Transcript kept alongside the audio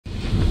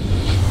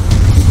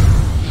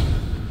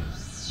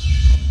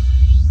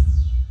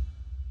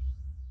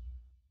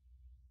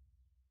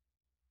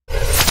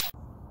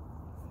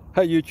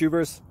Hi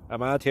YouTubers,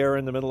 I'm out here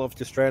in the middle of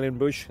the Australian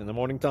bush in the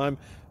morning time.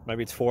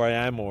 Maybe it's 4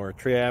 a.m. or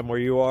 3 a.m. where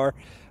you are.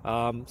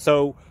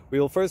 So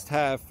we'll first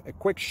have a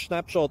quick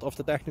snapshot of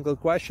the technical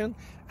question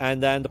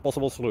and then the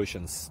possible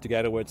solutions,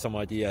 together with some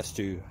ideas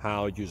to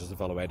how users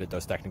evaluated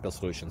those technical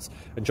solutions.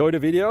 Enjoy the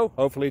video,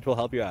 hopefully it will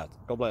help you out.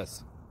 God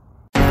bless.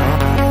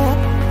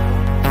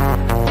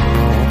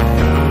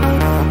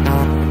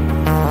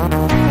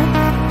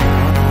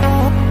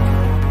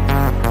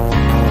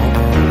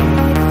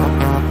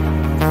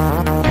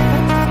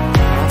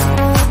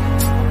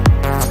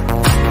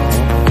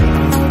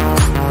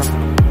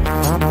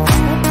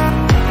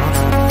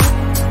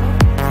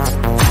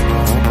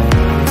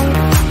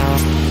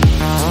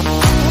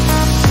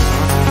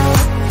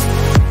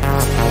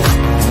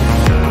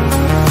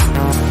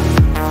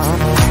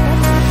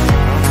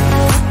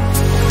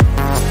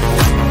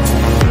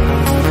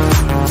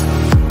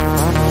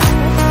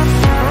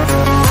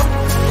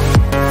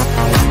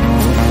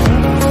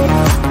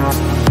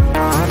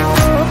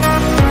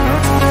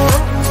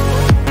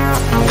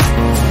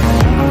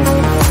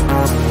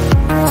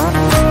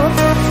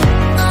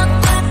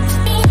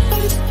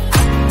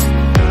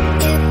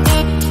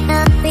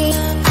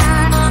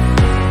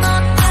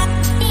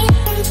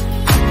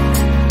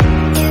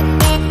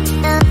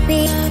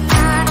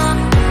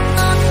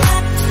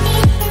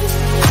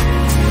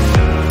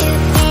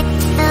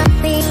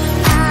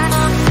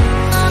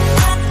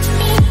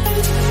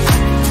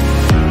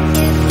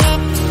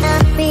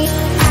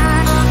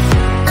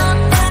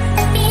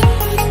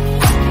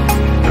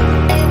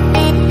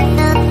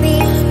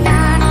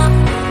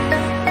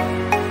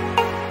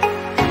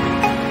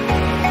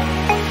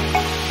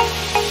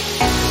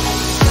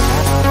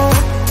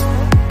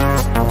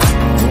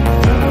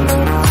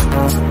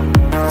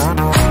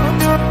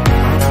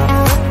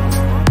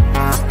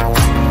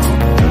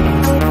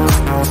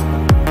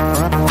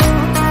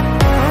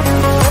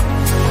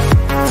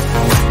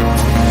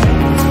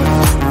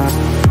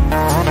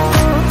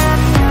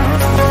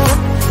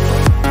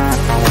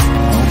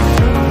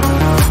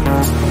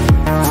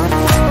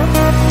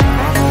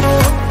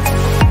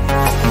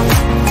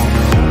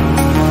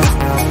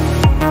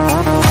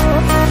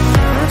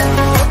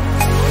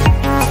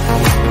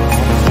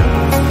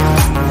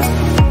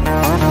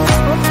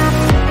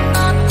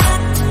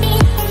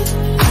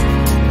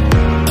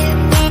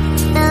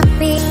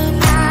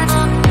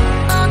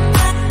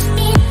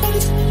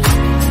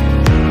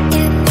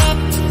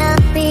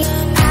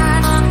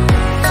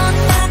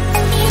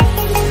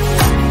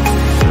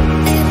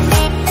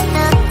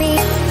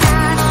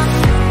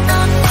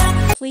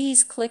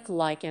 Please click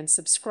like and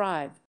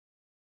subscribe.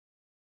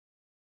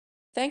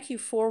 Thank you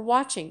for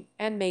watching,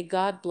 and may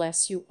God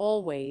bless you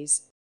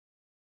always.